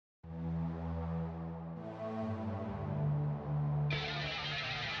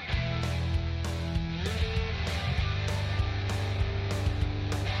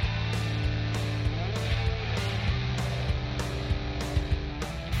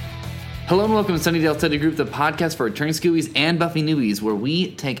Hello and welcome to Sunnydale Study Group, the podcast for returning Scoobies and Buffy newbies, where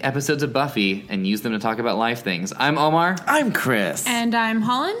we take episodes of Buffy and use them to talk about life things. I'm Omar. I'm Chris. And I'm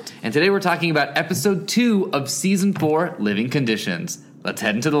Holland. And today we're talking about episode 2 of season 4, Living Conditions. Let's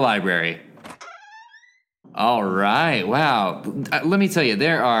head into the library. All right. Wow. Let me tell you,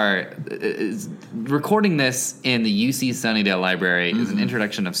 there are... recording this in the UC Sunnydale Library is an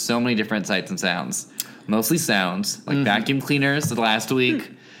introduction of so many different sights and sounds. Mostly sounds, like vacuum cleaners the last week.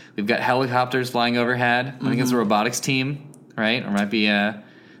 We've got helicopters flying overhead. I think it's a robotics team, right? Or might be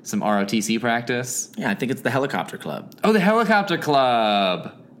some ROTC practice. Yeah, I think it's the Helicopter Club. Oh, the Helicopter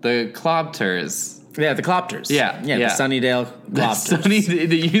Club. The Clopters. Yeah, the Clopters. Yeah. The Sunnydale Clopters.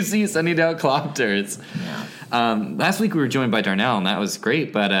 The UC Sunnydale Clopters. Yeah. Last week we were joined by Darnell, and that was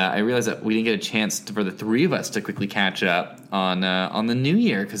great, but I realized that we didn't get a chance for the three of us to quickly catch up on the new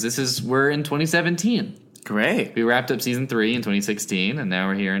year, because we're in 2017. Great. We wrapped up season 3 in 2016, and now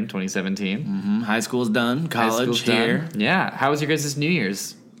we're here in 2017. High school's done. College here. Done. Yeah. How was your guys' New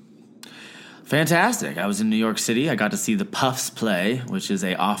Year's? Fantastic. I was in New York City. I got to see the Puffs play, which is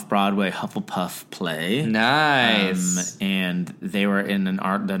a off-Broadway Hufflepuff play. Nice. And they were in the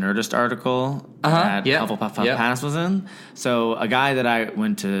Nerdist article that Hufflepuff Pass was in. So a guy that I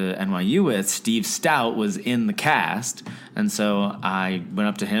went to NYU with, Steve Stout, was in the cast. And so I went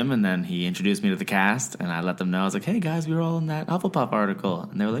up to him, and then he introduced me to the cast, and I let them know. I was like, hey, guys, we were all in that Hufflepuff article.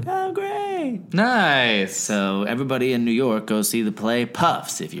 And they were like, oh, great. Nice. So everybody in New York, go see the play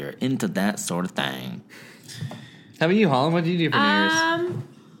Puffs if you're into that sort of thing. How about you, Holland? What did you do for New Year's?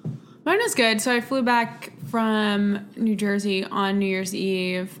 Mine was good. So I flew back from New Jersey on New Year's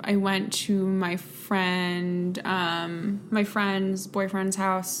Eve. I went to my friend's boyfriend's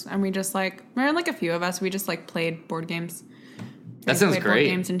house, and we just there were a few of us. We just played board games. That sounds played great.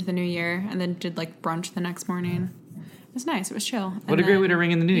 Board games into the new year, and then did brunch the next morning. It was nice. It was chill. What a great way to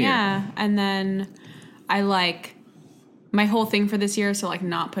ring in the new year. Yeah, and then I my whole thing for this year is to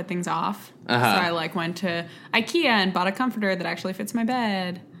not put things off. So I went to IKEA and bought a comforter that actually fits my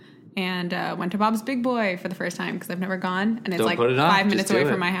bed. And went to Bob's Big Boy for the first time because I've never gone, and it's Don't put it off. 5 minutes Just do away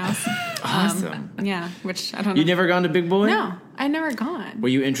it. from my house. Awesome. Yeah, which I don't know. You never gone to Big Boy? No, I'd never gone. Were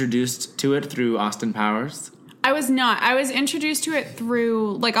you introduced to it through Austin Powers? I was not. I was introduced to it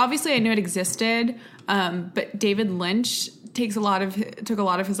through obviously I knew it existed, but David Lynch took a lot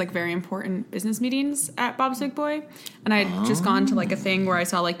of his very important business meetings at Bob's Big Boy, and I had just gone to a thing where I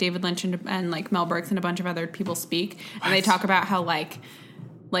saw David Lynch and Mel Brooks and a bunch of other people speak, and they talk about how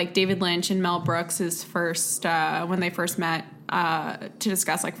David Lynch and Mel Brooks' first when they first met to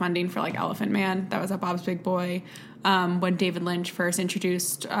discuss funding for Elephant Man. That was at Bob's Big Boy. When David Lynch first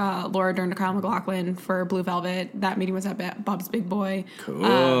introduced Laura Dern to Kyle MacLachlan for Blue Velvet, that meeting was at Bob's Big Boy. Cool.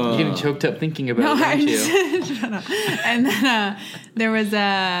 You're getting choked up thinking about it, aren't you? Shut up. And then there was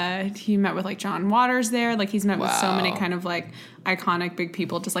he met with John Waters there. He's met with so many kind of iconic big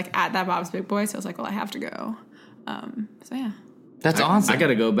people just at that Bob's Big Boy. So I was well, I have to go. So yeah. That's awesome. I got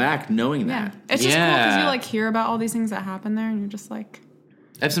to go back knowing Yeah. that. It's just cool because you hear about all these things that happen there, and you're just I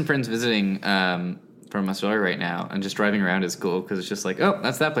have some friends visiting from Australia right now, and just driving around is cool because it's just oh,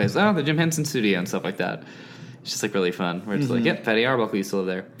 that's that place. Oh, the Jim Henson studio and stuff like that. It's just really fun. Where it's yep, Fatty Arbuckle used to live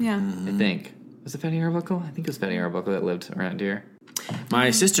there. Yeah. I think. Was it Fatty Arbuckle? I think it was Fatty Arbuckle that lived around here.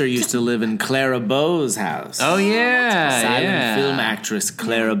 My sister used to live in Clara Bow's house. Oh, yeah. Silent film actress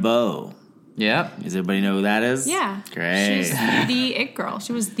Clara Bow. Yep. Does everybody know who that is? Yeah. Great. She's the It Girl.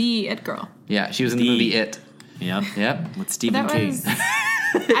 She was the It Girl. Yeah, she was in the movie It. Yep. With Stephen That King. was...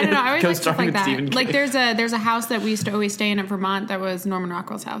 I don't know. I always like stuff Co-starring like that. Stephen King. There's a house that we used to always stay in Vermont that was Norman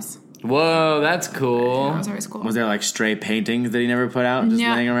Rockwell's house. Whoa, that's cool. That was always cool. Was there stray paintings that he never put out, just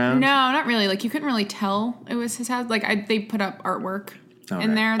laying around? No, not really. You couldn't really tell it was his house. They put up artwork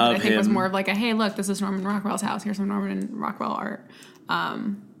in there that Of I think was him. more of a hey, look, this is Norman Rockwell's house. Here's some Norman Rockwell art.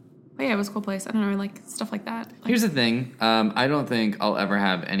 But yeah, it was a cool place. I don't know, stuff like that. Here's the thing. I don't think I'll ever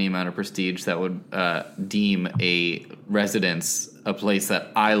have any amount of prestige that would deem a residence a place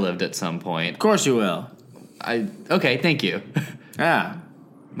that I lived at some point. Of course you will. Okay, thank you. Yeah.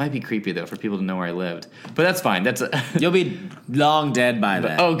 Might be creepy, though, for people to know where I lived. But that's fine. You'll be long dead by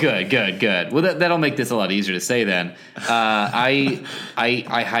then. Oh, good. Well, that'll make this a lot easier to say then. I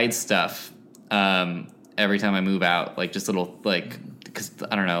hide stuff every time I move out, just little, because,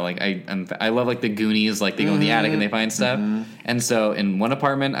 I don't know, I love, the Goonies, they go in the attic and they find stuff. And so in one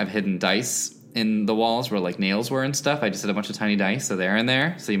apartment, I've hidden dice in the walls where, nails were and stuff. I just had a bunch of tiny dice, so they're in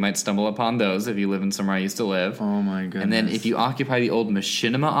there. So you might stumble upon those if you live in somewhere I used to live. Oh, my goodness. And then if you occupy the old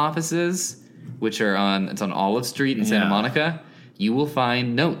Machinima offices, which are on Olive Street in Santa Monica, you will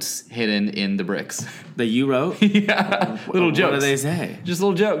find notes hidden in the bricks. That you wrote? Yeah. Little jokes. What do they say? Just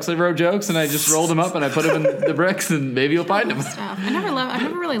little jokes. I wrote jokes and I just rolled them up and I put them in the bricks and maybe you'll find them. I've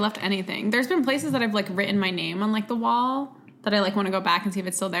never really left anything. There's been places that I've like written my name on like the wall that I like want to go back and see if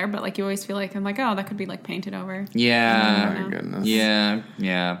it's still there, but like you always feel like I'm like, oh, that could be like painted over. Yeah. Oh my goodness.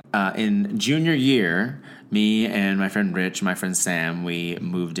 Yeah. In junior year, me and my friend Rich, my friend Sam, we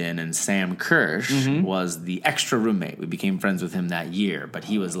moved in, and Sam Kirsch was the extra roommate. We became friends with him that year, but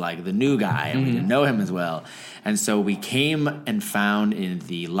he was like the new guy, and we didn't know him as well. And so we came and found in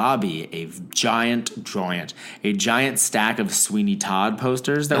the lobby a giant stack of Sweeney Todd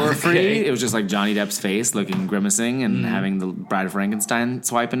posters that were free. It was just like Johnny Depp's face looking grimacing and having the Bride of Frankenstein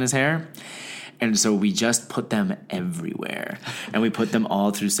swipe in his hair. And so we just put them everywhere. And we put them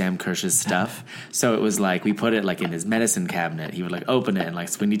all through Sam Kirsch's stuff. So it was like, we put it like in his medicine cabinet. He would like open it and like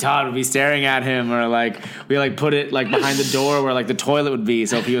Sweeney Todd would be staring at him. Or like, we like put it like behind the door where like the toilet would be.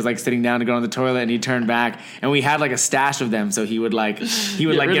 So if he was like sitting down to go on the toilet and he turned back, and we had like a stash of them. So he would get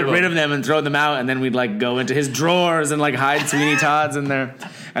rid of them and throw them out. And then we'd like go into his drawers and like hide Sweeney Todd's in there.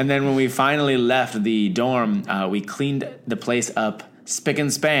 And then when we finally left the dorm, we cleaned the place up spick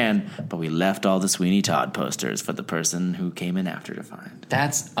and span, but we left all the Sweeney Todd posters for the person who came in after to find.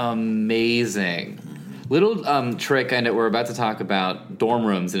 That's amazing. Little trick, I know we're about to talk about dorm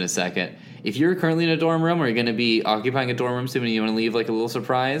rooms in a second. If you're currently in a dorm room or you're going to be occupying a dorm room soon and you want to leave like a little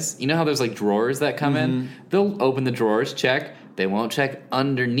surprise, you know how there's like drawers that come in? They'll open the drawers, check. They won't check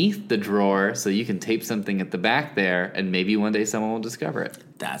underneath the drawer, so you can tape something at the back there, and maybe one day someone will discover it.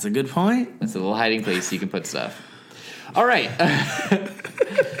 That's a good point. That's a little hiding place you can put stuff. All right.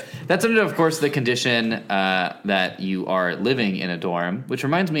 That's under, of course, the condition that you are living in a dorm, which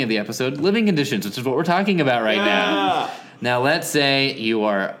reminds me of the episode Living Conditions, which is what we're talking about right now. Now, let's say you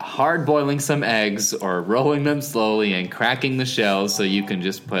are hard-boiling some eggs or rolling them slowly and cracking the shells so you can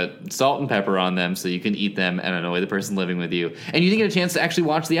just put salt and pepper on them so you can eat them and annoy the person living with you. And you didn't get a chance to actually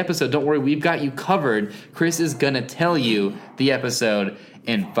watch the episode. Don't worry, we've got you covered. Chris is going to tell you the episode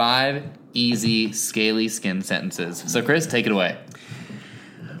in 5 easy, scaly skin sentences. So, Chris, take it away.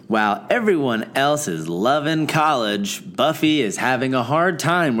 While everyone else is loving college, Buffy is having a hard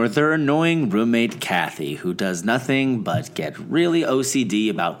time with her annoying roommate Kathy, who does nothing but get really OCD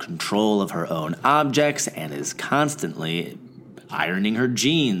about control of her own objects and is constantly ironing her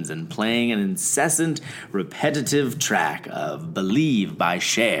jeans and playing an incessant, repetitive track of Believe by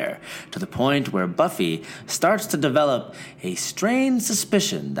Cher, to the point where Buffy starts to develop a strange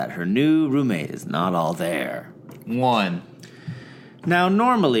suspicion that her new roommate is not all there. 1. Now,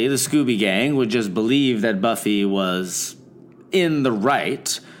 normally, the Scooby Gang would just believe that Buffy was in the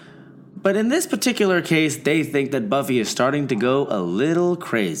right, but in this particular case, they think that Buffy is starting to go a little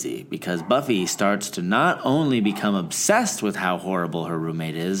crazy, because Buffy starts to not only become obsessed with how horrible her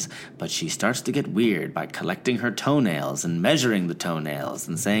roommate is, but she starts to get weird by collecting her toenails and measuring the toenails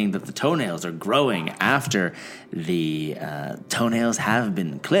and saying that the toenails are growing after the toenails have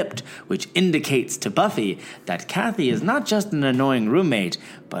been clipped, which indicates to Buffy that Kathy is not just an annoying roommate,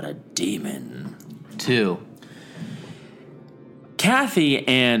 but a demon. 2. Kathy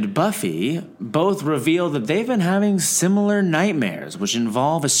and Buffy both reveal that they've been having similar nightmares, which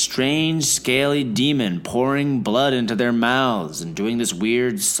involve a strange, scaly demon pouring blood into their mouths and doing this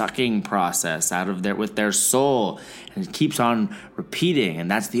weird sucking process out of with their soul. And it keeps on repeating, and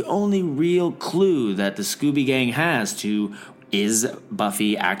that's the only real clue that the Scooby Gang has to, is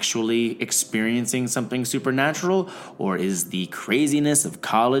Buffy actually experiencing something supernatural, or is the craziness of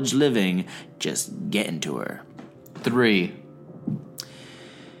college living just getting to her? 3.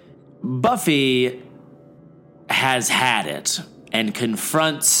 Buffy has had it and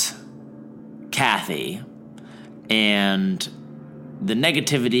confronts Kathy, and the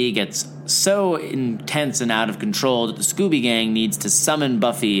negativity gets so intense and out of control that the Scooby Gang needs to summon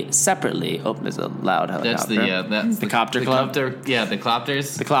Buffy separately. Oh, there's a loud helicopter. That's the Copter Club? The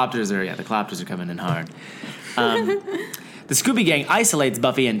Clopters. The Clopters are coming in hard. The Scooby Gang isolates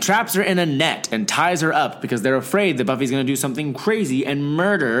Buffy and traps her in a net and ties her up because they're afraid that Buffy's going to do something crazy and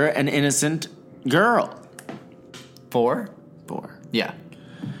murder an innocent girl. 4? 4. Yeah.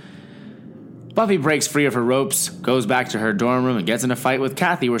 Buffy breaks free of her ropes, goes back to her dorm room, and gets in a fight with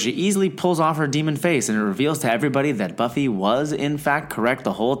Kathy where she easily pulls off her demon face, and it reveals to everybody that Buffy was in fact correct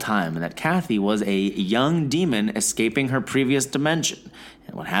the whole time and that Kathy was a young demon escaping her previous dimension.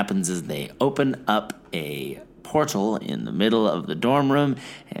 And what happens is they open up a portal in the middle of the dorm room,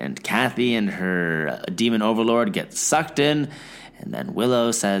 and Kathy and her demon overlord get sucked in, and then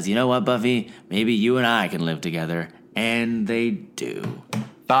Willow says, "You know what, Buffy? Maybe you and I can live together." And they do.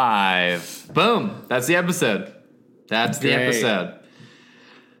 5. Boom. That's the episode. That's the episode.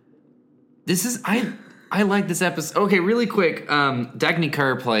 This is I like this episode. Okay, really quick. Dagny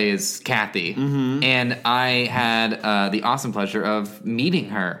Kerr plays Kathy, and I had the awesome pleasure of meeting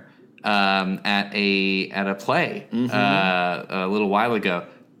her at a play a little while ago.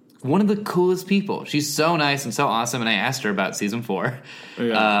 One of the coolest people. She's so nice and so awesome. And I asked her about season 4,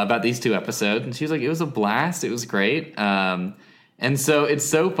 about these 2 episodes, and she was like, "It was a blast. It was great." And so it's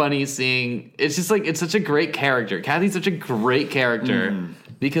so funny seeing. It's just like it's such a great character. Kathy's such a great character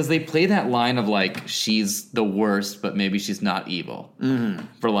because they play that line of like she's the worst, but maybe she's not evil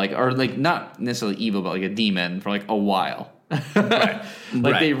for like, or like not necessarily evil, but like a demon for like a while.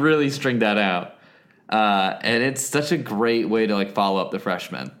 They really string that out. And it's such a great way to like follow up the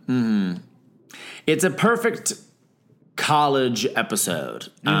freshmen. It's a perfect college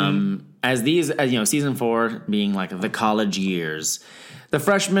episode. As these, season 4 being like the college years, the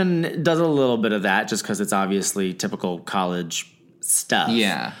freshman does a little bit of that just because it's obviously typical college stuff.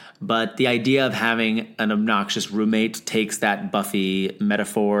 Yeah. But the idea of having an obnoxious roommate takes that Buffy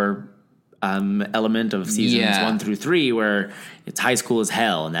metaphor element of seasons 1 through 3, where it's high school as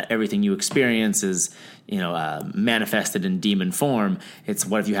hell, and that everything you experience is, manifested in demon form. It's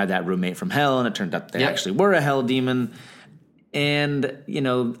what if you had that roommate from hell, and it turned out they actually were a hell demon. And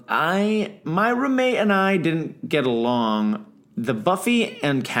my roommate and I didn't get along. The Buffy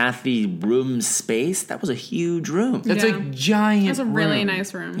and Kathy room space, that was a huge room. It's a giant. It's a really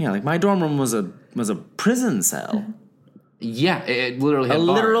nice room. Yeah, like my dorm room was a prison cell. Yeah, it literally had a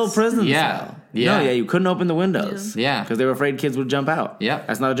bars. literal prison cell. Yeah. No, you couldn't open the windows. Yeah. Because they were afraid kids would jump out. Yeah.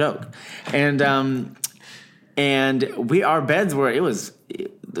 That's not a joke. And our beds were, it was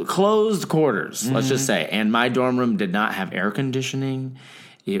closed quarters, let's just say. And my dorm room did not have air conditioning.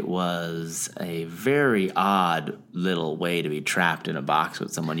 It was a very odd little way to be trapped in a box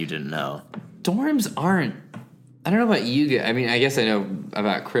with someone you didn't know. Dorms aren't, I don't know about you guys. I mean, I guess I know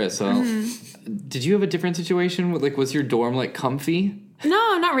about Chris. So did you have a different situation? Like, was your dorm like comfy?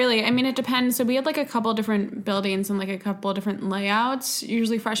 No, not really. I mean, it depends. So we had like a couple different buildings and like a couple different layouts.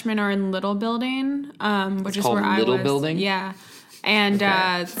 Usually freshmen are in Little Building, which is where I was. Little Building? Yeah.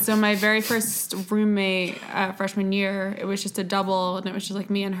 And so my very first roommate freshman year, it was just a double, and it was just like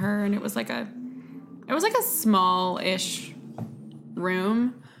me and her, and it was like a small-ish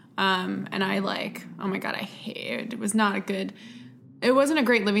room. And I like, oh my God, I hated it. It wasn't a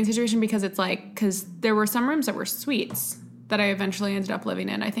great living situation because there were some rooms that were suites that I eventually ended up living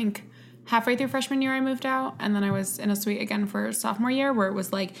in. I think halfway through freshman year I moved out, and then I was in a suite again for sophomore year, where it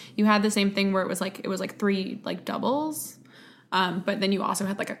was like you had the same thing where it was like 3 like doubles, but then you also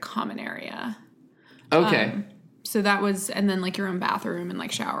had like a common area. Okay. So that was, and then like your own bathroom and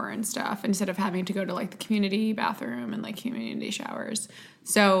like shower and stuff, instead of having to go to like the community bathroom and like community showers.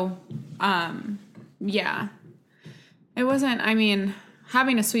 So, yeah, it wasn't, I mean,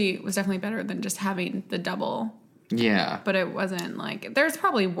 having a suite was definitely better than just having the double. Yeah. But it wasn't like, there's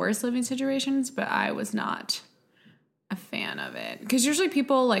probably worse living situations, but I was not a fan of it. Because usually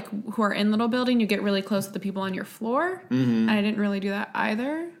people like who are in Little Building, you get really close to the people on your floor. And I didn't really do that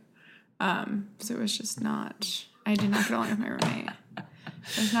either. So it was just not, I did not get along with my roommate.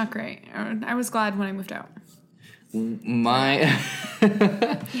 It was not great. I was glad when I moved out. Yeah.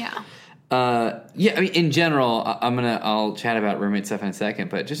 I mean, in general, I'll chat about roommate stuff in a second,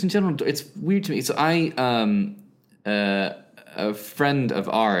 but just in general, it's weird to me. So a friend of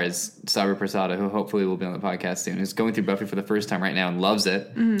ours, Sabra Prasada, who hopefully will be on the podcast soon, is going through Buffy for the first time right now and loves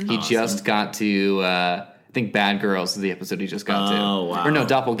it. He just got to, I think Bad Girls is the episode he just got to. Oh, wow. Or no,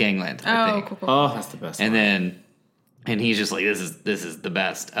 Doppelgangland, I think. Cool. Oh, that's the best And one. then, and he's just like, this is the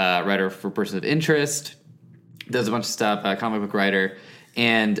best. Writer for Persons of Interest, does a bunch of stuff, comic book writer.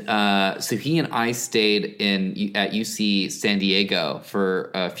 And so he and I stayed at UC San Diego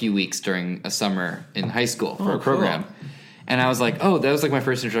for a few weeks during a summer in high school for a program. Cool. And I was like, oh, that was like my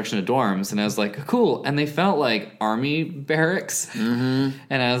first introduction to dorms. And I was like, cool. And they felt like army barracks. And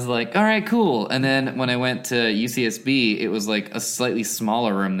I was like, all right, cool. And then when I went to UCSB, it was like a slightly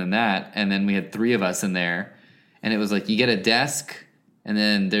smaller room than that. And then we had 3 of us in there. And it was like, you get a desk, and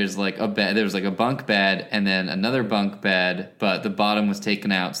then there's like a bed. There was like a bunk bed and then another bunk bed, but the bottom was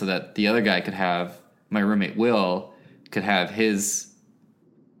taken out so that the other guy could have, my roommate Will, could have his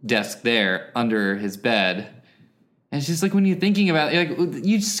desk there under his bed. And it's just like when you're thinking about it, like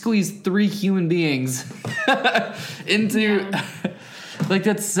you squeeze 3 human beings into like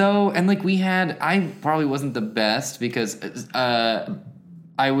that's so. And like I probably wasn't the best because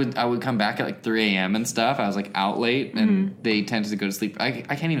I would come back at like 3 a.m. and stuff. I was like out late, and they tended to go to sleep. I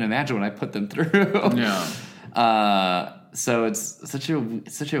can't even imagine what I put them through. Yeah. So it's such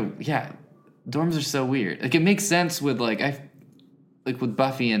a dorms are so weird. Like, it makes sense with, like, with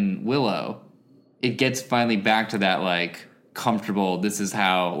Buffy and Willow. It gets finally back to that, like, comfortable, this is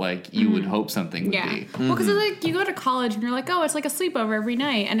how, like, you would hope something would be. Well, because, like, you go to college and you're like, oh, it's like a sleepover every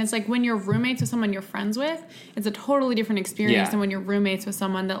night. And it's like when you're roommates with someone you're friends with, it's a totally different experience than when you're roommates with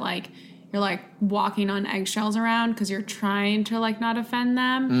someone that, like, you're, like, walking on eggshells around because you're trying to, like, not offend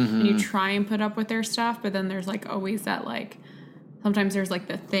them. And you try and put up with their stuff. But then there's, like, always that, like, sometimes there's, like,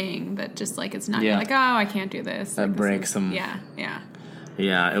 the thing that just, like, it's not like, oh, I can't do this. That like, breaks them. Yeah.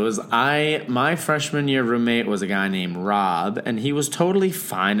 Yeah, it was my freshman year roommate was a guy named Rob, and he was totally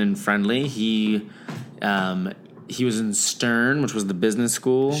fine and friendly. He was in Stern, which was the business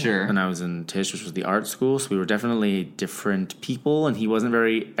school. Sure. And I was in Tisch, which was the art school. So we were definitely different people, and he wasn't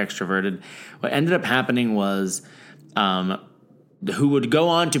very extroverted. What ended up happening was who would go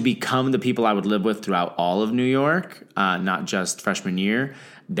on to become the people I would live with throughout all of New York, not just freshman year.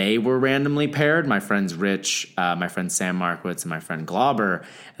 They were randomly paired. My friends Rich, my friend Sam Markowitz, and my friend Glauber.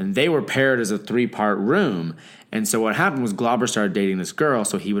 And they were paired as a 3-part room. And so what happened was Glauber started dating this girl,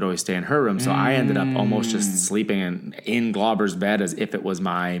 so he would always stay in her room. So I ended up almost just sleeping in Glauber's bed as if it was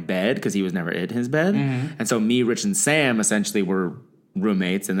my bed, because he was never in his bed. And so me, Rich, and Sam essentially were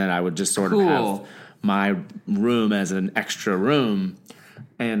roommates, and then I would just sort of have my room as an extra room.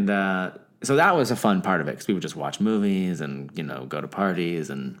 And so that was a fun part of it, because we would just watch movies and, you know, go to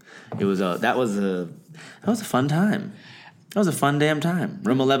parties, and it was that was a fun time. That was a fun damn time.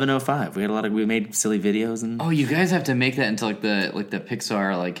 Room 1105. We made silly videos and. Oh, you guys have to make that into like the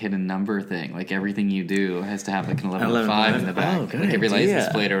Pixar like hidden number thing. Like everything you do has to have like an 1105 in the back. Oh, good like every idea.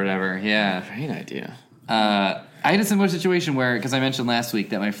 license plate or whatever. Yeah, Great idea. I had a similar situation where, because I mentioned last week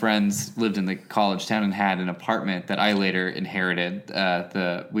that my friends lived in the college town and had an apartment that I later inherited.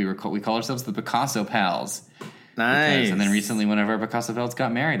 We call ourselves the Picasso Pals. Nice. And then recently one of our Picasso Pals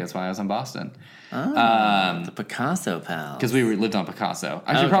got married. That's why I was in Boston. Oh, the Picasso Pals. Because we lived on Picasso.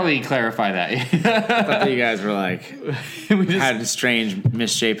 I should probably clarify that. I thought that you guys were like, had strange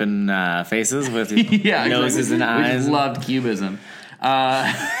misshapen faces with noses and eyes. We loved cubism.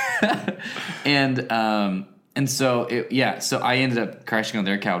 And so I ended up crashing on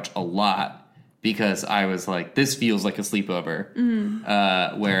their couch a lot because I was like, this feels like a sleepover.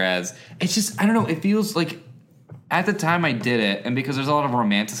 Whereas it's just, I don't know, it feels like at the time I did it, and because there's a lot of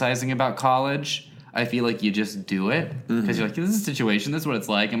romanticizing about college, I feel like you just do it because you're like, this is a situation, this is what it's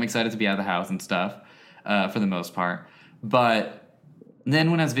like. I'm excited to be out of the house and stuff for the most part. But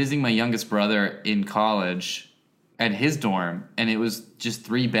then when I was visiting my youngest brother in college at his dorm, and it was just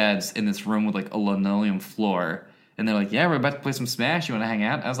 3 beds in this room with like a linoleum floor, and they're like, yeah, we're about to play some Smash, you want to hang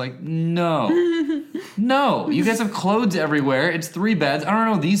out? I was like, no, you guys have clothes everywhere, it's 3 beds, I don't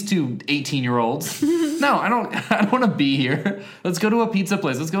know these 2 18-year-olds. No, I don't want to be here. Let's go to a pizza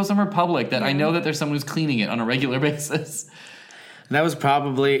place, let's go somewhere public that I know that there's someone who's cleaning it on a regular basis. And that was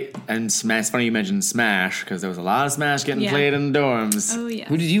probably, and Smash, it's funny you mentioned Smash, because there was a lot of Smash getting played in the dorms. Oh, yeah.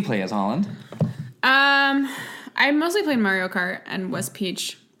 Who did you play as, Holland? I mostly played Mario Kart and was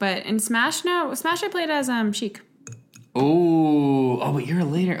Peach, but in Smash I played as Sheik. Oh, but you're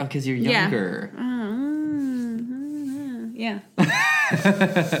later. Oh, because you're younger. Yeah.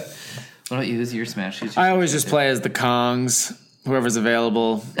 What about you? Who's your Smash? I always just play as the Kongs, whoever's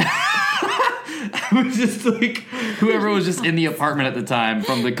available. I was just like, whoever was just in the apartment at the time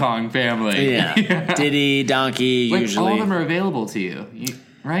from the Kong family. Yeah. Diddy, Donkey, like, usually. all of them are available to you,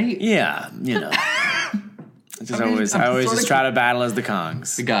 right? Yeah, you know. I always just try to battle as the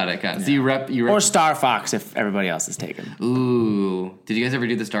Kongs. Got it. Yeah. So you rep or Star Fox if everybody else is taken. Ooh, did you guys ever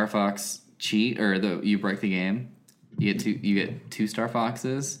do the Star Fox cheat, or you break the game? You get 2 Star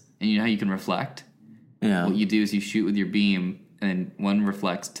Foxes, and you know how you can reflect. Yeah. What you do is you shoot with your beam, and one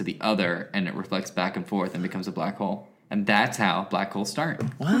reflects to the other, and it reflects back and forth and becomes a black hole. And that's how black holes start.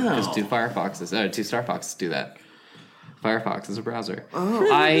 Wow. Because 2 Star Foxes do that. Firefox is a browser. Oh.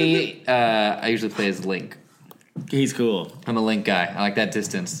 I usually play as Link. He's cool. I'm a Link guy. I like that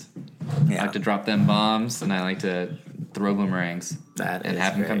distance. Yeah. I like to drop them bombs, and I like to throw boomerangs and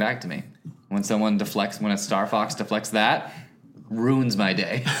have them come back to me. When a Star Fox deflects that, ruins my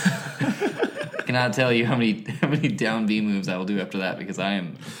day. I cannot tell you how many down B moves I will do after that because I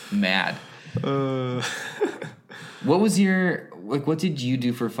am mad. What did you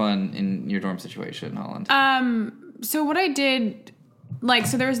do for fun in your dorm situation, Holland? So what I did,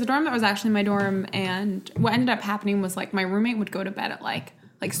 so there was the dorm that was actually my dorm, and what ended up happening was, my roommate would go to bed at, like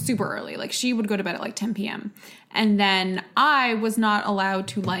super early. Like, she would go to bed at, 10 p.m. And then I was not allowed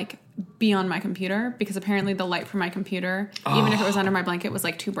to, be on my computer because apparently the light from my computer, even if it was under my blanket, was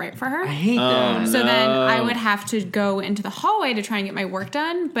like too bright for her. I hate that. So then I would have to go into the hallway to try and get my work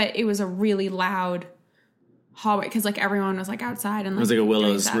done, but it was a really loud hallway because like everyone was like outside and like, it was like a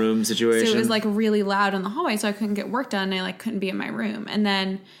Willow's room situation. So it was like really loud in the hallway, so I couldn't get work done. And I like couldn't be in my room. And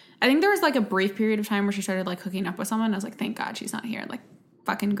then I think there was like a brief period of time where she started like hooking up with someone. I was like, thank God she's not here. Like,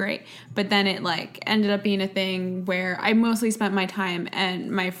 fucking great. But then it like ended up being a thing where I mostly spent my time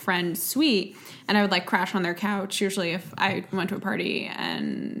in my friend's suite, and I would like crash on their couch usually if I went to a party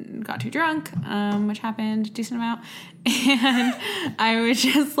and got too drunk, which happened a decent amount. And I would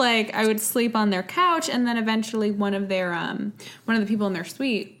just like I would sleep on their couch, and then eventually one of the people in their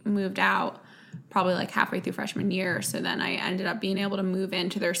suite moved out probably like halfway through freshman year. So then I ended up being able to move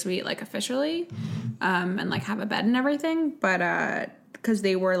into their suite like officially, and like have a bed and everything. But because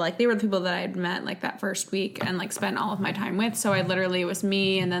they were the people that I had met like that first week and like spent all of my time with. So I literally, it was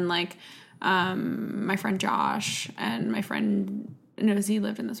me and then like my friend Josh and my friend Nosy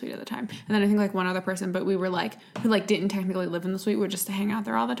lived in the suite at the time. And then I think like one other person, but we were like, who like didn't technically live in the suite, we were just to hang out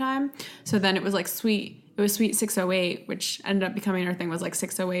there all the time. So then it was like suite 608, which ended up becoming our thing, was like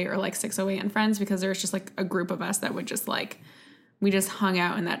 608 or like 608 and friends, because there was just like a group of us that would just like, we just hung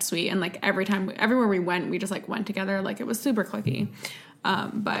out in that suite. And like everywhere we went, we just like went together. Like it was super cliquey.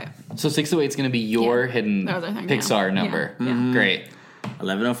 But so 608 is going to be your hidden Pixar number. Yeah. Mm-hmm. Great.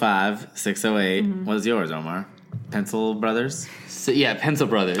 1105, 608. Mm-hmm. What is yours, Omar? Pencil Brothers? So, yeah, Pencil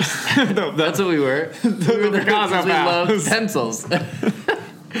Brothers. That's what we were. We were the because we loved pencils.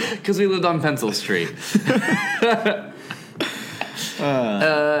 Because we lived on Pencil Street.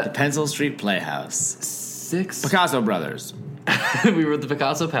 The Pencil Street Playhouse. Picasso Brothers. We were the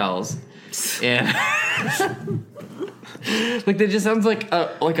Picasso Pals. And like that just sounds like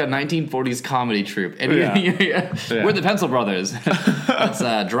a 1940s comedy troupe. And yeah. We're the Pencil Brothers. Let's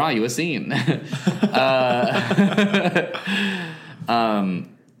draw you a scene.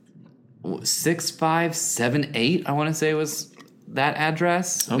 6578, I want to say was that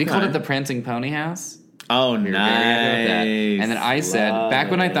address. Okay. We called it the Prancing Pony House. Oh, nice. And then I said,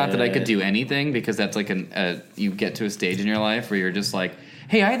 back when I thought that I could do anything, because that's like you get to a stage in your life where you're just like,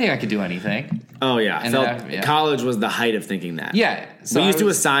 hey, I think I could do anything. Oh, yeah. College was the height of thinking that. Yeah. So we used to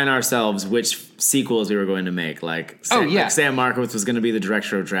assign ourselves which sequels we were going to make. Like Sam Markowitz was going to be the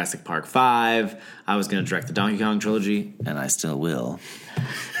director of Jurassic Park 5. I was going to direct the Donkey Kong trilogy, and I still will.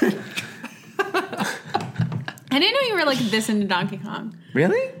 I didn't know you were like this into Donkey Kong.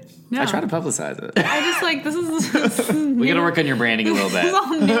 Really? No. I try to publicize it. I just like, this is we got to work on your branding a little bit. This is all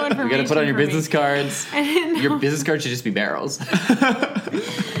new information. We got to put on your business cards. Your business card should just be barrels.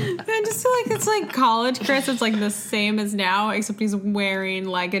 I just feel like it's like college Chris. It's like the same as now, except he's wearing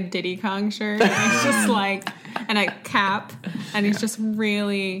like a Diddy Kong shirt. And he's just like, and a cap. And he's just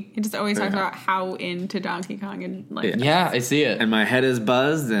really, he just always talks about how into Donkey Kong. And like, yeah, I see it. And my head is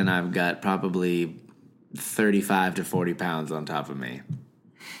buzzed, and I've got probably 35 to 40 pounds on top of me.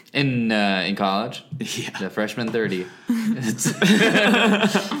 In college? Yeah. The freshman 30.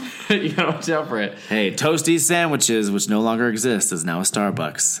 You gotta watch out for it. Hey, Toasties Sandwiches, which no longer exists, is now a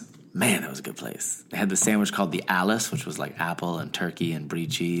Starbucks. Man, that was a good place. They had the sandwich called the Alice, which was like apple and turkey and brie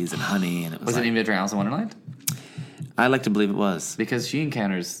cheese and honey. And was it named after Alice in Wonderland? I like to believe it was. Because she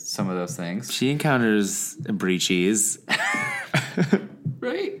encounters some of those things. She encounters brie cheese.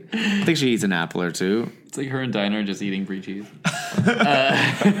 Right? I think she eats an apple or two. It's like her and Dinah just eating brie cheese.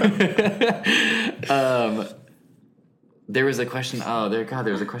 There was a question.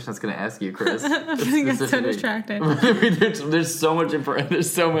 There was a question I was going to ask you, Chris. I think I'm so distracted. there's so much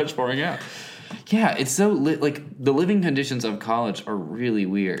there's so much pouring out. Yeah, it's so like the living conditions of college are really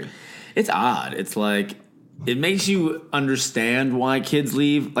weird. It's odd. It's like it makes you understand why kids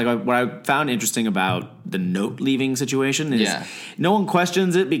leave. Like what I found interesting about the note leaving situation is no one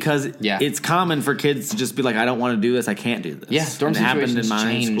questions it because it's common for kids to just be like, I don't want to do this. I can't do this. Yeah, dorm situations in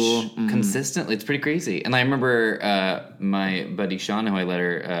my school consistently. It's pretty crazy. And I remember my buddy Sean, who I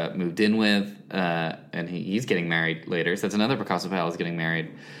later moved in with, and he's getting married later. So that's another Picasso pal is getting married.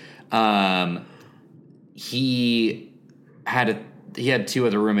 He had two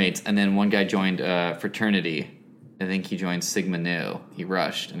other roommates, and then one guy joined fraternity. I think he joined Sigma Nu. He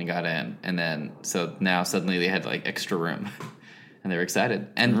rushed and he got in, and then so now suddenly they had like extra room, and they were excited.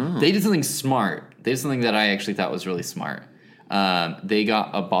 And they did something smart. They did something that I actually thought was really smart. They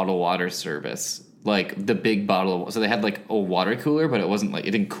got a bottled water service, like the big bottle. So they had like a water cooler, but it wasn't like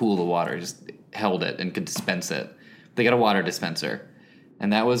it didn't cool the water; it just held it and could dispense it. They got a water dispenser,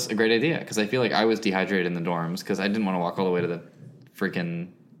 and that was a great idea because I feel like I was dehydrated in the dorms because I didn't want to walk all the way to the freaking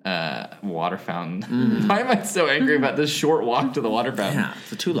water fountain. Why am I so angry about this short walk to the water fountain? Yeah,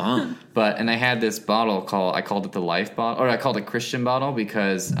 it's too long. And I had this bottle I called it the Life bottle, or I called it Christian bottle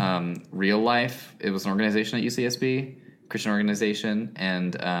because Real Life, it was an organization at UCSB, Christian organization,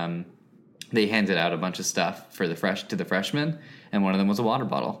 and they handed out a bunch of stuff to the freshmen, and one of them was a water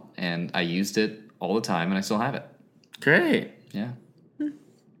bottle, and I used it all the time, and I still have it. Great. Yeah.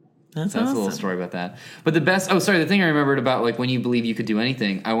 That's awesome. A little story about that. But the thing I remembered about, like, when you believe you could do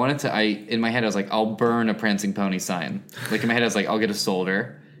anything, in my head, I was like, I'll burn a prancing pony sign. Like, in my head, I was like, I'll get a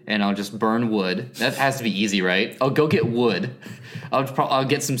solder, and I'll just burn wood. That has to be easy, right? I'll go get wood. I'll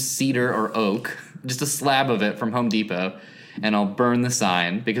get some cedar or oak, just a slab of it from Home Depot, and I'll burn the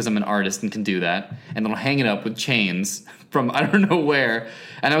sign, because I'm an artist and can do that, and then I'll hang it up with chains from I don't know where,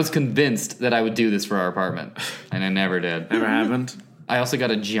 and I was convinced that I would do this for our apartment, and I never did. Never happened? I also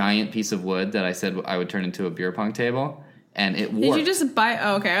got a giant piece of wood that I said I would turn into a beer pong table, and it worked. Did you just buy?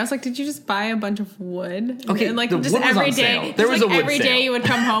 Oh, okay. I was like, did you just buy a bunch of wood? Okay, and, like, the just wood was every on day. sale. There was a wood every sale. day you would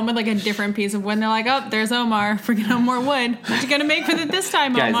come home with like a different piece of wood. And they're like, oh, there's Omar. Forget no more wood. What you gonna make for it this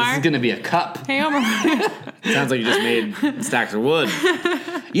time, Guys, Omar? this is gonna be a cup. Hey, Omar. Sounds like you just made stacks of wood.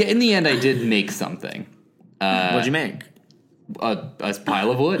 Yeah, in the end, I did make something. What'd you make? A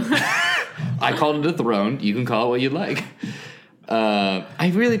pile of wood. I called it a throne. You can call it what you'd like.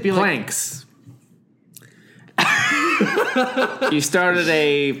 I really feel planks. You started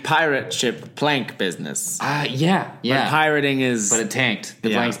a pirate ship plank business. Yeah. But pirating is... But it tanked.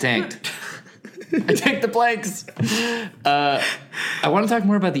 The planks tanked. I tanked the planks. I want to talk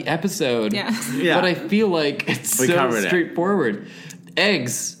more about the episode. Yeah. But I feel like it's so straightforward.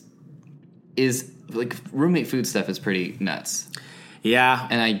 Eggs is... Like, roommate food stuff is pretty nuts. Yeah.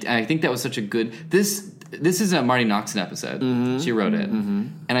 And I think that was such a good... This is a Marty Noxon episode. Mm-hmm. She wrote it. Mm-hmm.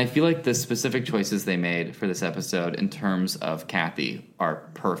 And I feel like the specific choices they made for this episode in terms of Kathy are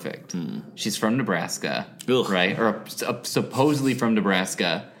perfect. Mm. She's from Nebraska, right? Or supposedly from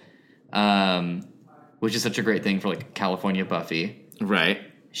Nebraska, which is such a great thing for, like, California Buffy. Right.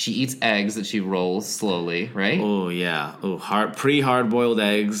 She eats eggs that she rolls slowly, right? Oh, yeah. Oh, pre-hard-boiled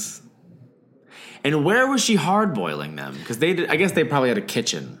eggs. And where was she hard-boiling them? Because I guess they probably had a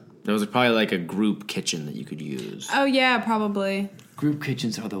kitchen. There was probably like a group kitchen that you could use. Oh, yeah, probably. Group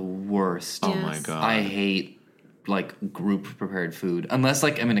kitchens are the worst. Yes. Oh, my God. I hate, like, group-prepared food. Unless,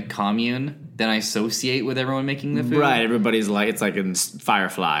 like, I'm in a commune, then I associate with everyone making the food. Right, everybody's like, it's like in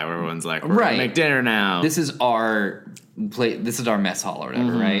Firefly, where everyone's like, we're going to make dinner now. This is our plate. This is our mess hall or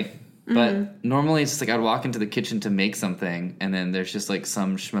whatever, right? But normally it's just like I'd walk into the kitchen to make something, and then there's just like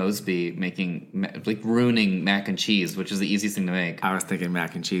some schmoseby ruining mac and cheese, which is the easiest thing to make. I was thinking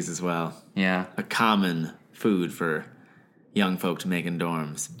mac and cheese as well. Yeah. A common food for young folk to make in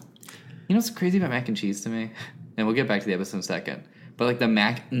dorms. You know what's crazy about mac and cheese to me? And we'll get back to the episode in a second. But like the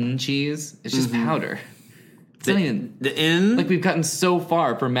mac and cheese, it's just powder. It's not even... Like we've gotten so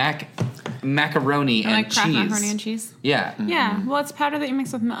far from macaroni and like cheese. Kraft macaroni and cheese? Yeah. Yeah. Well, it's powder that you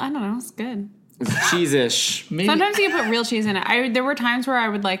mix with milk. I don't know. It's good. It's cheese-ish. Maybe. Sometimes you put real cheese in it. There were times where I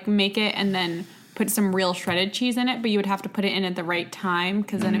would like make it and then put some real shredded cheese in it, but you would have to put it in at the right time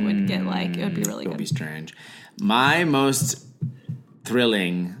because then it would get like, it would be really good. It would be strange. My most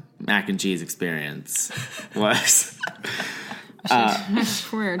thrilling mac and cheese experience was...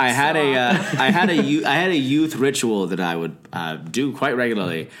 I had a youth ritual that I would do quite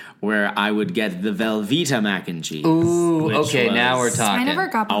regularly, where I would get the Velveeta mac and cheese. Ooh, okay, now we're talking. I never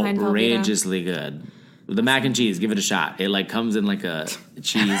got behind outrageously good. The mac and cheese, give it a shot. It like comes in like a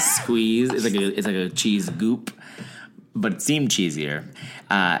cheese squeeze. It's like a cheese goop, but it seemed cheesier.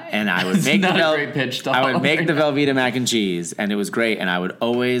 And I would make the Velveeta mac and cheese, and it was great. And I would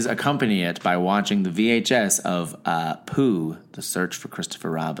always accompany it by watching the VHS of Pooh: The Search for Christopher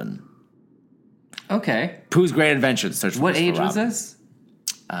Robin. Okay. Pooh's Great Adventure: The Search for Christopher Robin. What age was this?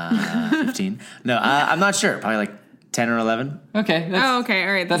 15. No, I'm not sure. Probably like 10 or 11. Okay. Okay.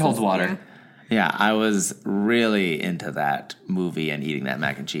 All right. That holds water. Yeah, I was really into that movie and eating that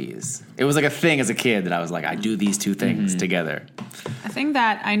mac and cheese. It was like a thing as a kid that I was like, I do these two things together. A thing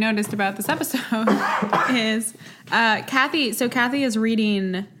that I noticed about this episode is Kathy. So Kathy is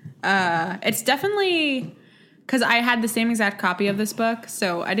reading. It's definitely because I had the same exact copy of this book,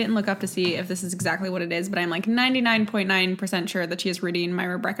 so I didn't look up to see if this is exactly what it is. But I'm like 99.9% sure that she is reading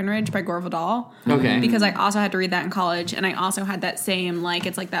Myra Breckenridge by Gore Vidal. Okay, because I also had to read that in college, and I also had that same like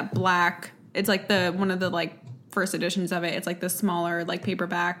it's like that black. It's like one of the like first editions of it. It's like the smaller like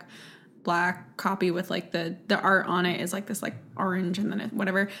paperback black copy with like the art on it is like this like orange and then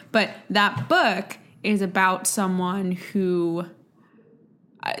whatever. But that book is about someone who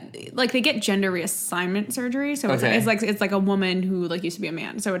like they get gender reassignment surgery. So it's like a woman who like used to be a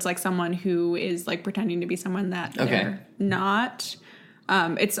man. So it's like someone who is like pretending to be someone that they're not.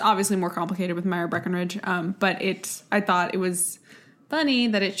 It's obviously more complicated with Myra Breckenridge. But I thought it was funny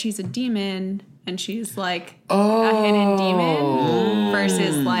that she's a demon and she's like a hidden demon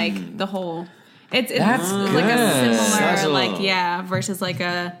versus like the whole. It's like a similar versus like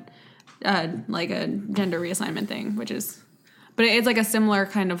a gender reassignment thing, but it's like a similar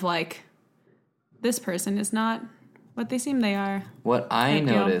kind of like this person is not what they seem they are. What I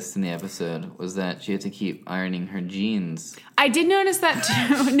noticed in the episode was that she had to keep ironing her jeans. I did notice that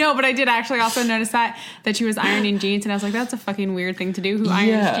too. No, but I did actually also notice that she was ironing jeans, and I was like, that's a fucking weird thing to do. Who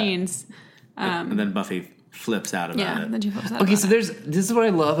irons jeans? And then Buffy flips out about it. Then she flips out. Okay, so this is what I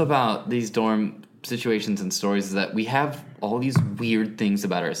love about these dorm situations and stories is that we have all these weird things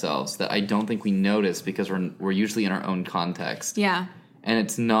about ourselves that I don't think we notice because we're usually in our own context. Yeah. And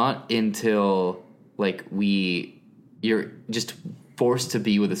it's not until like you're just forced to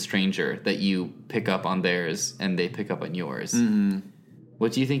be with a stranger that you pick up on theirs and they pick up on yours. Mm-hmm.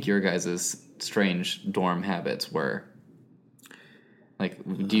 What do you think your guys' strange dorm habits were? Like,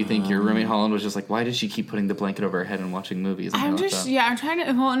 do you think your roommate Holland was just like, why did she keep putting the blanket over her head and watching movies? I'm just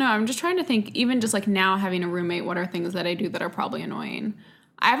trying to think, even just like now having a roommate, what are things that I do that are probably annoying?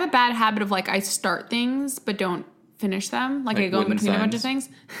 I have a bad habit of like, I start things, but don't finish them. Like I go in between a bunch of things.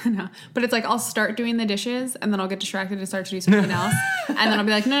 No, but it's like, I'll start doing the dishes and then I'll get distracted and start to do something else. And then I'll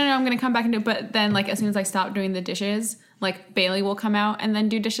be like, no, I'm going to come back and do it. But then like, as soon as I stop doing the dishes, like Bailey will come out and then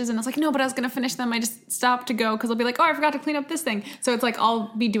do dishes and it's like, no, but I was going to finish them. I just stopped to go because I'll be like, oh, I forgot to clean up this thing. So it's like,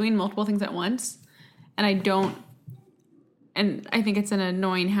 I'll be doing multiple things at once and I think it's an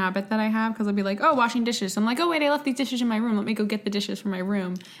annoying habit that I have because I'll be like, oh, washing dishes. I'm like, oh, wait, I left these dishes in my room. Let me go get the dishes from my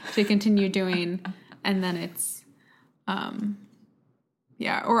room to continue doing. And then it's,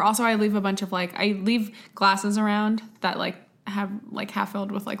 or also I leave a bunch of like, I leave glasses around that like have like half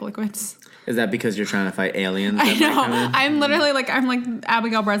filled with like liquids. Is that because you're trying to fight aliens? I know. I'm literally like, I'm like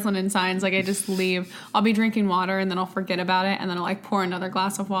Abigail Breslin in Signs. Like I just leave. I'll be drinking water and then I'll forget about it and then I'll like pour another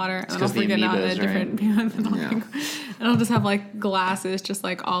glass of water and then I'll forget about it. And I'll just have like glasses just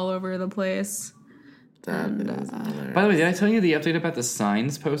like all over the place. By the way, did I tell you the update about the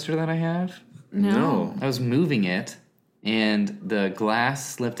Signs poster that I have? No. I was moving it. And the glass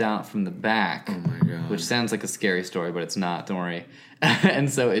slipped out from the back. Oh, my God. Which sounds like a scary story, but it's not. Don't worry.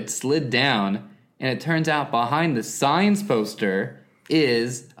 And so it slid down, and it turns out behind the Signs poster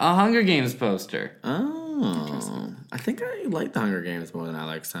is a Hunger Games poster. Oh. I think I like the Hunger Games more than I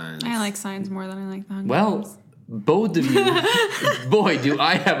like Signs. I like Signs more than I like the Hunger Games. Well, both of you, boy, do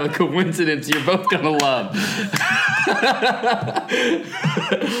I have a coincidence you're both going to love.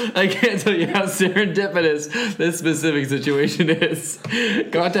 I can't tell you how serendipitous this specific situation is.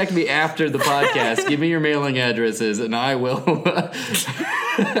 Contact me after the podcast. Give me your mailing addresses, and I will. I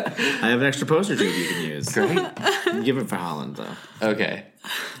have an extra poster tube you can use. Great. Give it for Holland, though. Okay.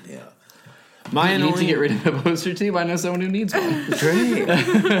 Yeah. You need to get rid of a poster tube? I know someone who needs one. Great.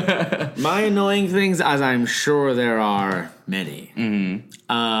 My annoying things, as I'm sure there are many.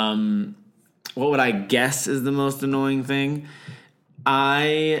 Mm-hmm. What would I guess is the most annoying thing?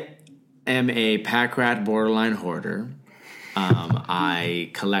 I am a pack rat borderline hoarder.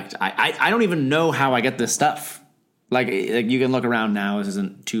 I collect. I don't even know how I get this stuff. Like you can look around now. This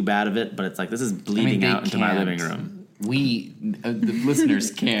isn't too bad of it, but it's like this is bleeding out into my living room. We, the listeners,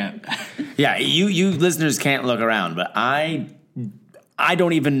 can't. Yeah, you listeners can't look around, but I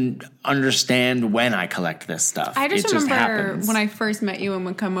don't even understand when I collect this stuff. I just remember when I first met you and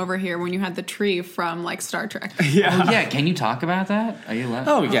would come over here when you had the tree from like Star Trek. Yeah. Oh, yeah. Can you talk about that? Are you allowed?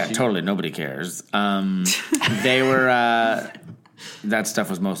 Oh, yeah, totally. Nobody cares. They were. That stuff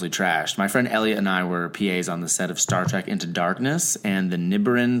was mostly trashed. My friend Elliot and I were PAs on the set of Star Trek Into Darkness, and the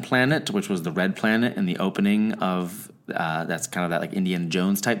Nibirin planet, which was the red planet in the opening of that's kind of that like Indiana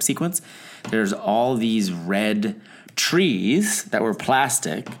Jones type sequence. There's all these red trees that were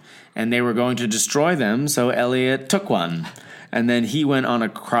plastic, and they were going to destroy them, so Elliot took one. And then he went on a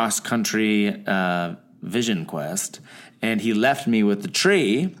cross-country vision quest, and he left me with the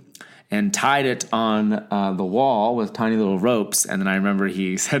tree and tied it on the wall with tiny little ropes. And then I remember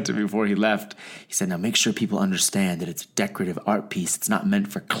he said to me before he left, he said, now make sure people understand that it's a decorative art piece. It's not meant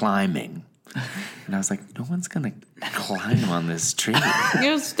for climbing. And I was like, no one's going to climb on this tree. It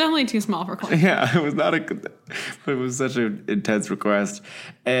was definitely too small for climbing. Yeah, it was not but it was such an intense request.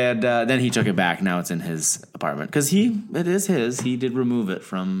 And then he took it back. Now it's in his apartment. Because it is his. He did remove it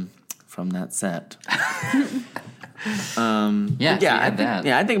from that set.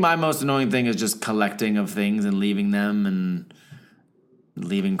 I think my most annoying thing is just collecting of things and leaving them. And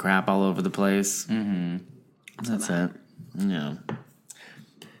leaving crap all over the place. Mm-hmm. That's it. No.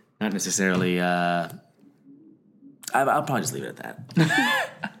 Not necessarily... I'll probably just leave it at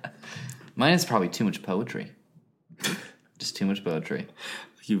that. Mine is probably too much poetry. Just too much poetry.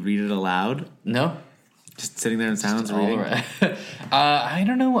 You read it aloud? No. Just sitting there in silence reading? Right. I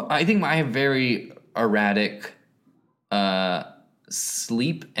don't know. I think I have very erratic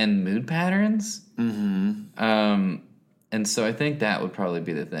sleep and mood patterns. Mm-hmm. And so I think that would probably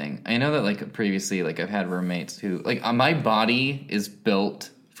be the thing. I know that, like, previously, like, I've had roommates who, like, my body is built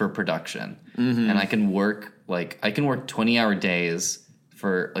for production. Mm-hmm. And I can work 20-hour days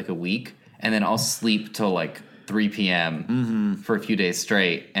for, like, a week, and then I'll sleep till, like, 3 p.m. For a few days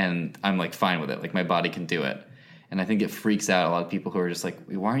straight, and I'm, like, fine with it. Like, my body can do it. And I think it freaks out a lot of people who are just like,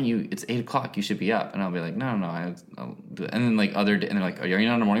 why aren't you, it's 8 o'clock, you should be up. And I'll be like, no, I'll do it. And then, like, and they're like, are you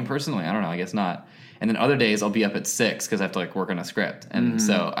not a morning person? I'm like, I don't know, I guess not. And then other days I'll be up at 6 because I have to, like, work on a script. And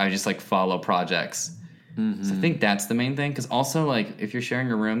so I just, like, follow projects. Mm-hmm. So I think that's the main thing. Because also, like, if you're sharing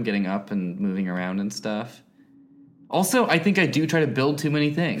a room, getting up and moving around and stuff. Also, I think I do try to build too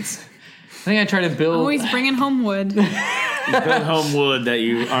many things. I think I try to build... Always bringing home wood. You build home wood that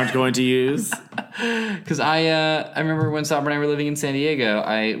you aren't going to use. Because I remember when Sabra and I were living in San Diego,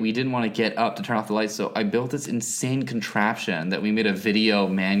 we didn't want to get up to turn off the lights, so I built this insane contraption that we made a video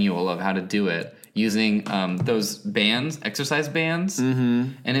manual of how to do it using those bands, exercise bands.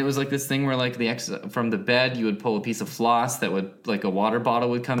 Mm-hmm. And it was like this thing where, like, from the bed you would pull a piece of floss that would, like, a water bottle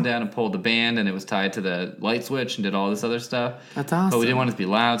would come down and pull the band, and it was tied to the light switch and did all this other stuff. That's awesome. But we didn't want it to be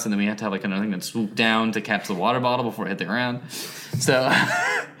loud, so then we had to have, like, another thing that swooped down to catch the water bottle before it hit the ground. So...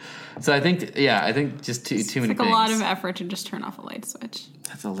 So I think just too many things. It's like a lot of effort to just turn off a light switch.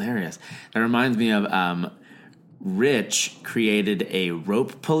 That's hilarious. That reminds me of Rich created a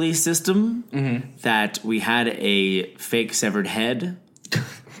rope pulley system that we had a fake severed head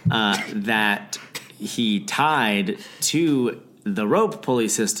that he tied to the rope pulley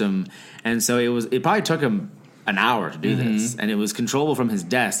system, and so it probably took him an hour to do this, and it was controllable from his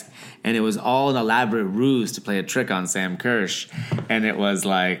desk, and it was all an elaborate ruse to play a trick on Sam Kirsch. And it was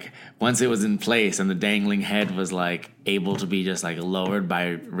like, once it was in place and the dangling head was, like, able to be just, like, lowered by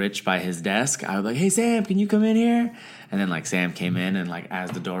Rich by his desk, I was like, hey, Sam, can you come in here? And then, like, Sam came in, and, like, as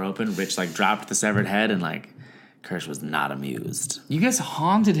the door opened, Rich, like, dropped the severed head, and, like, Kirsch was not amused. You guys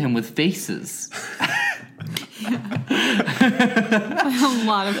haunted him with faces. A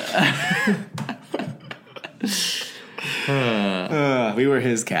lot of we were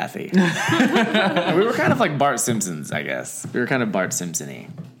his Kathy. We were kind of like Bart Simpsons, I guess. We were kind of Bart Simpson-y.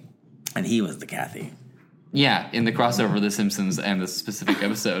 And he was the Kathy. Yeah, in the crossover of The Simpsons and the specific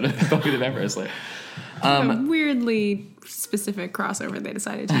episode of Buffy the Vampire Slayer. A weirdly specific crossover they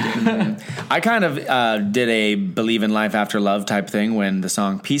decided to do. I kind of did a Believe in Life After Love type thing when the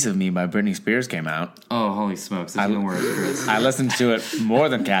song Piece of Me by Britney Spears came out. Oh, holy smokes. That's even worse, Chris. I listened to it more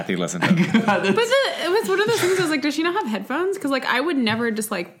than Kathy listened to it. But it was one of those things I was like, does she not have headphones? Because, like, I would never just,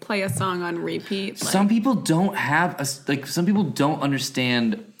 like, play a song on repeat. Like, some people don't have, some people don't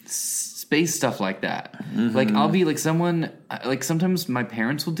understand space stuff like that. Mm-hmm. Like, I'll be like sometimes my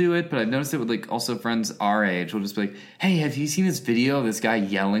parents will do it, but I've noticed it with, like, also friends our age will just be like, hey, have you seen this video of this guy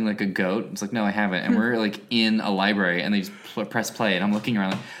yelling like a goat? It's like, no, I haven't. And we're, like, in a library and they just press play and I'm looking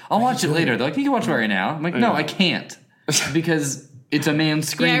around like, I'll watch it later. They're like, you can watch it right now. I'm like, no, I can't. Because it's a man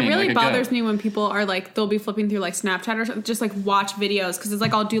screaming. Yeah, it really like bothers me when people are like, they'll be flipping through, like, Snapchat or something, just, like, watch videos. Because it's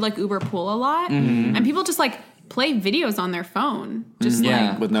like, I'll do, like, Uber Pool a lot. Mm-hmm. And people just, like, play videos on their phone, just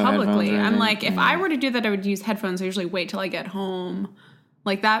like with no publicly. I'm like, if I were to do that, I would use headphones. I usually wait till I get home.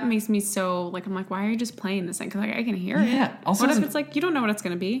 Like, that makes me so, like, I'm like, why are you just playing this thing? Because, like, I can hear it. Yeah. Also, what if it's like, you don't know what it's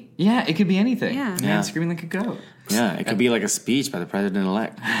going to be? Yeah, it could be anything. Yeah. Man screaming like a goat. Yeah, it could be like a speech by the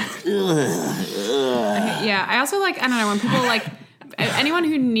president-elect. Yeah, I also, like, I don't know, when people, like, anyone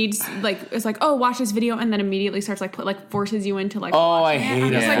who needs, like, is like, oh, watch this video, and then immediately starts, like, forces you into, like, I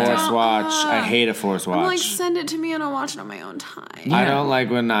hate a force watch. I hate a force watch. I'm like, send it to me and I'll watch it on my own time. Yeah. I don't like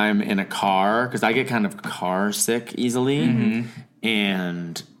when I'm in a car, because I get kind of car sick easily,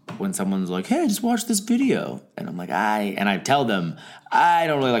 and when someone's like, hey, just watch this video, and I'm like, I tell them, I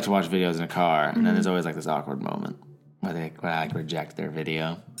don't really like to watch videos in a car, and then there's always, like, this awkward moment where I, like, reject their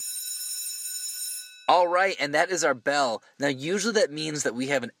video. All right, and that is our bell. Now, usually that means that we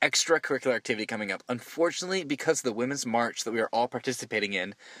have an extracurricular activity coming up. Unfortunately, because of the Women's March that we are all participating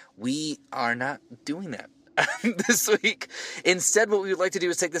in, we are not doing that this week. Instead, what we would like to do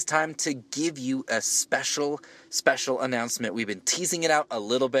is take this time to give you a special announcement. We've been teasing it out a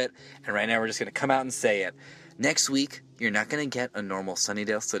little bit, and right now we're just going to come out and say it. Next week, you're not going to get a normal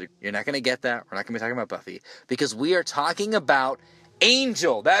Sunnydale City. You're not going to get that. We're not going to be talking about Buffy, because we are talking about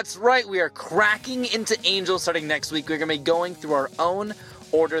Angel. That's right. We are cracking into Angel starting next week. We're going to be going through our own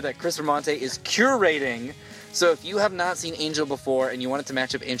order that Chris Bramante is curating. So if you have not seen Angel before and you want it to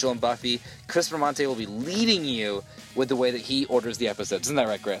match up Angel and Buffy, Chris Bramante will be leading you with the way that he orders the episodes. Isn't that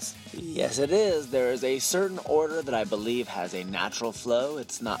right, Chris? Yes, it is. There is a certain order that I believe has a natural flow.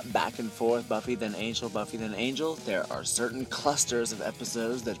 It's not back and forth, Buffy then Angel, Buffy then Angel. There are certain clusters of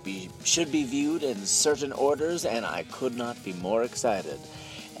episodes that should be viewed in certain orders, and I could not be more excited.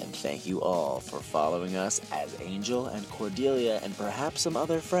 And thank you all for following us as Angel and Cordelia and perhaps some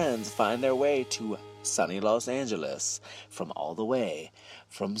other friends find their way to sunny Los Angeles from all the way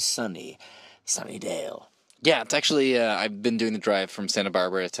from Sunnydale. Yeah, it's actually, I've been doing the drive from Santa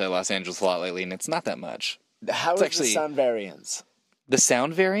Barbara to Los Angeles a lot lately, and it's not that much. How is the sound variance? The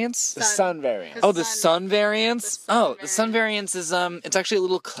sound variance? The sun variance. Oh, the sun variance? The sun variance is, it's actually a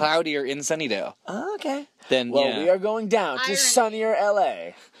little cloudier in Sunnydale. Oh, okay. Well, we are going down to sunnier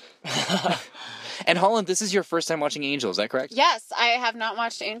LA. And Holland, this is your first time watching Angel, is that correct? Yes, I have not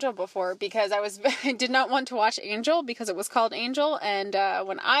watched Angel before because I did not want to watch Angel because it was called Angel. And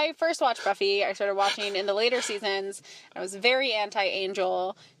when I first watched Buffy, I started watching in the later seasons. I was very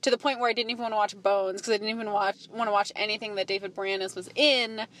anti-Angel to the point where I didn't even want to watch Bones because I didn't even want to watch anything that David Boreanaz was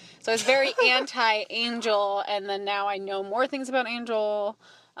in. So I was very anti-Angel. And then now I know more things about Angel.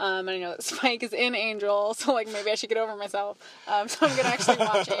 And I know that Spike is in Angel, so maybe I should get over myself. So I'm gonna actually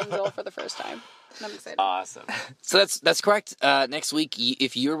watch Angel for the first time. And I'm excited. Awesome. So that's correct. Next week,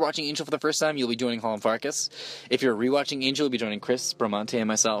 if you're watching Angel for the first time, you'll be joining Holland Farkas. If you're rewatching Angel, you'll be joining Chris Bramante and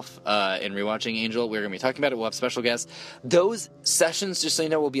myself in rewatching Angel. We're gonna be talking about it. We'll have special guests. Those sessions, just so you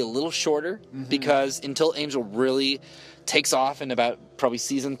know, will be a little shorter because until Angel really takes off in about probably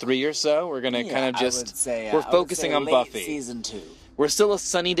season 3 or so, we're gonna kind of just we're focusing on Buffy. Season 2. We're still a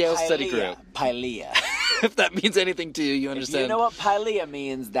Sunnydale study group. Pylea. If that means anything to you, you understand. If you know what Pylea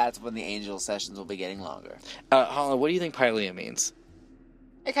means, that's when the Angel sessions will be getting longer. Holland, what do you think Pylea means?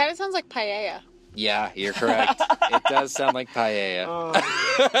 It kind of sounds like paella. Yeah, you're correct. It does sound like paella.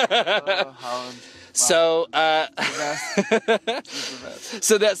 Holland. So,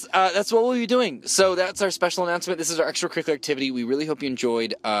 so that's what we'll be doing. So that's our special announcement. This is our extracurricular activity. We really hope you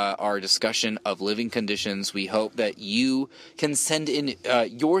enjoyed our discussion of living conditions. We hope that you can send in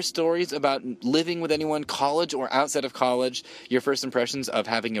your stories about living with anyone, college or outside of college, your first impressions of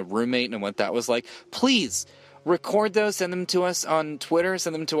having a roommate and what that was like. Please record those, send them to us on Twitter,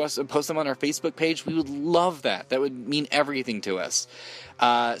 send them to us, post them on our Facebook page. We would love that. That would mean everything to us.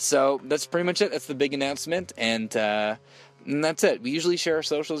 So that's pretty much it. That's the big announcement, and that's it. We usually share our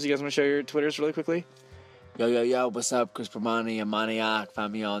socials. You guys want to share your Twitters really quickly? Yo, what's up? Chris Bramante, a Maniac.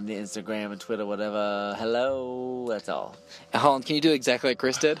 Find me on the Instagram and Twitter, whatever. Hello, that's all. Holland, can you do exactly like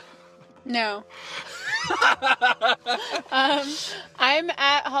Chris did? No. I'm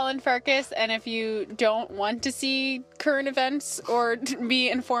at Holland Farkas, and if you don't want to see current events or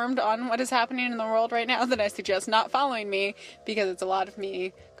be informed on what is happening in the world right now, then I suggest not following me because it's a lot of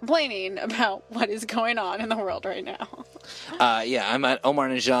me complaining about what is going on in the world right now. I'm at Omar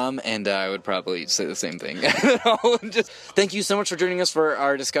Najam, and I would probably say the same thing. Thank you so much for joining us for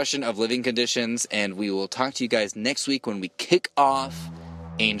our discussion of living conditions, and we will talk to you guys next week when we kick off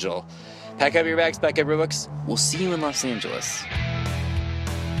Angel. Pack up your bags, pack up your books. We'll see you in Los Angeles.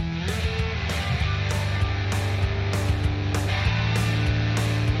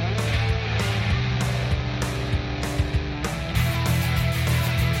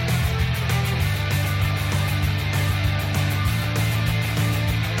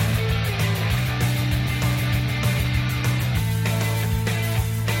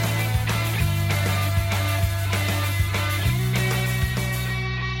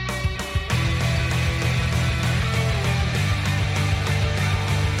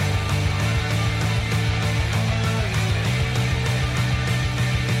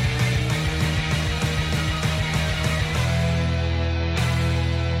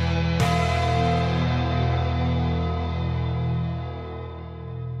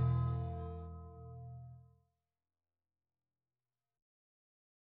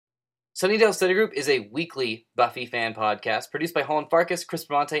 Sunnydale Study Group is a weekly Buffy fan podcast produced by Holland Farkas, Chris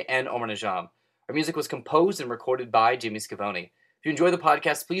Bramante, and Omar Najam. Our music was composed and recorded by Jimmy Scavone. If you enjoy the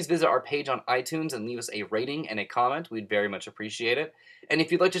podcast, please visit our page on iTunes and leave us a rating and a comment. We'd very much appreciate it. And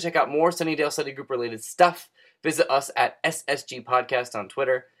if you'd like to check out more Sunnydale Study Group related stuff, visit us at SSG Podcast on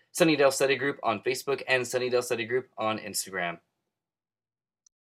Twitter, Sunnydale Study Group on Facebook, and Sunnydale Study Group on Instagram.